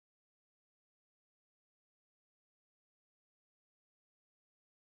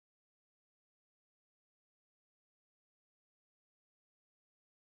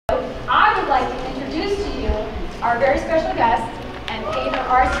very special guest and patron of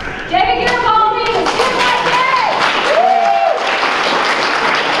ours, David Garibaldi, and Jim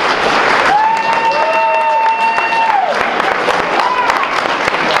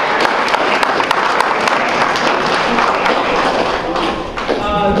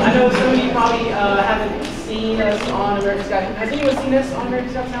I know some of you probably haven't seen us on America's Got Talent. Has anyone seen us on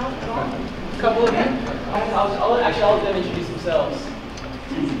America's Got Talent at all? A couple of you? I'll let them introduce themselves.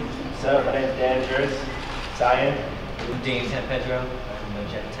 So, my name is Dan Juris, Zion. I'm James Pedro. I'm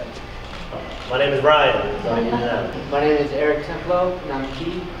the Jet Temp. My name is Ryan. So I need to know. My name is Eric Templo, and I'm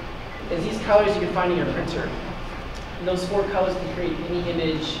Key. Is these colors you can find in your printer. And those 4 colors can create any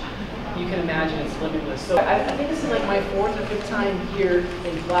image you can imagine. It's limitless. So I think this is like my 4th or 5th time here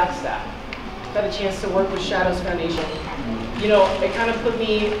in Flagstaff. I've had a chance to work with Shadows Foundation. You know, it kind of put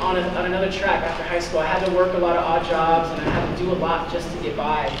me on another track after high school. I had to work a lot of odd jobs and I had to do a lot just to get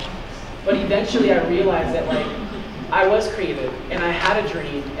by. But eventually I realized that like I was creative and I had a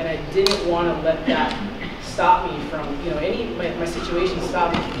dream and I didn't want to let that stop me from, you know, my situation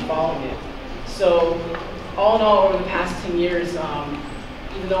stopped me from following it. So all in all, over the past 10 years,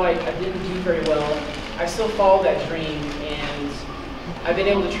 even though I didn't do very well, I still followed that dream, and I've been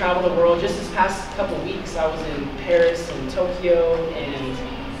able to travel the world. Just this past couple of weeks, I was in Paris and Tokyo, and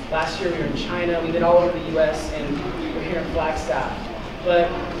last year we were in China. We've been all over the US, and we're here in Flagstaff. But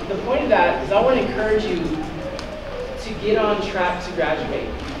the point of that is I want to encourage you to get on track to graduate,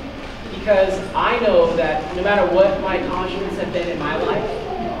 because I know that no matter what my accomplishments have been in my life,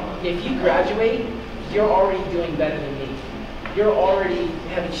 if you graduate, you're already doing better than me. You already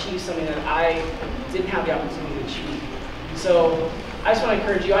have achieved something that I didn't have the opportunity to achieve. So I just want to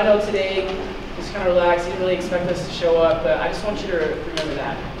encourage you. I know today was kind of relaxed. You didn't really expect us to show up, but I just want you to remember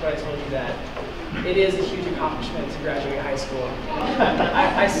that, what I told you, that it is a huge accomplishment to graduate high school.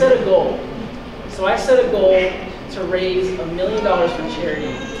 I set a goal. So I set a goal to raise $1 million for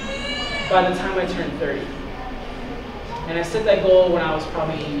charity by the time I turned 30. And I set that goal when I was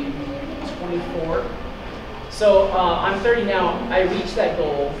probably 24. So I'm 30 now. I reached that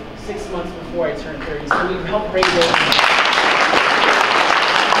goal 6 months before I turned 30. So we've helped raise it.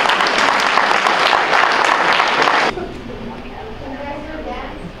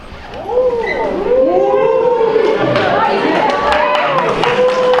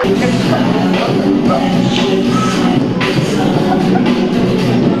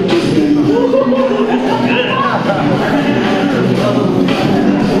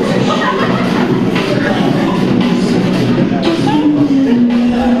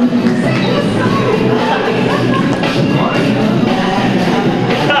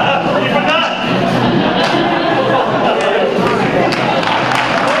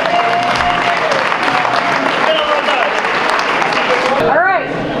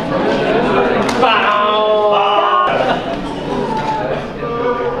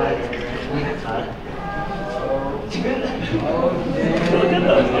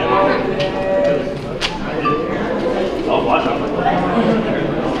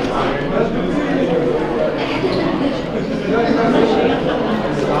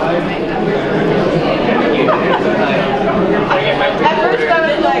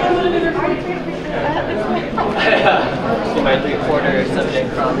 My 3/4 subject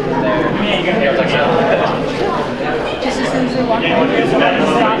from there. just as soon as we walk in, he'll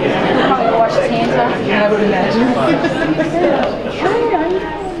probably wash his hands off. I would imagine.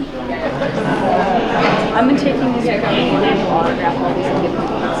 I've been taking this autograph all these and give people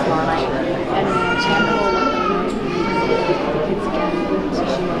tomorrow night. And then Chandler will kids again. So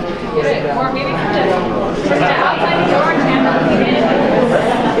she will.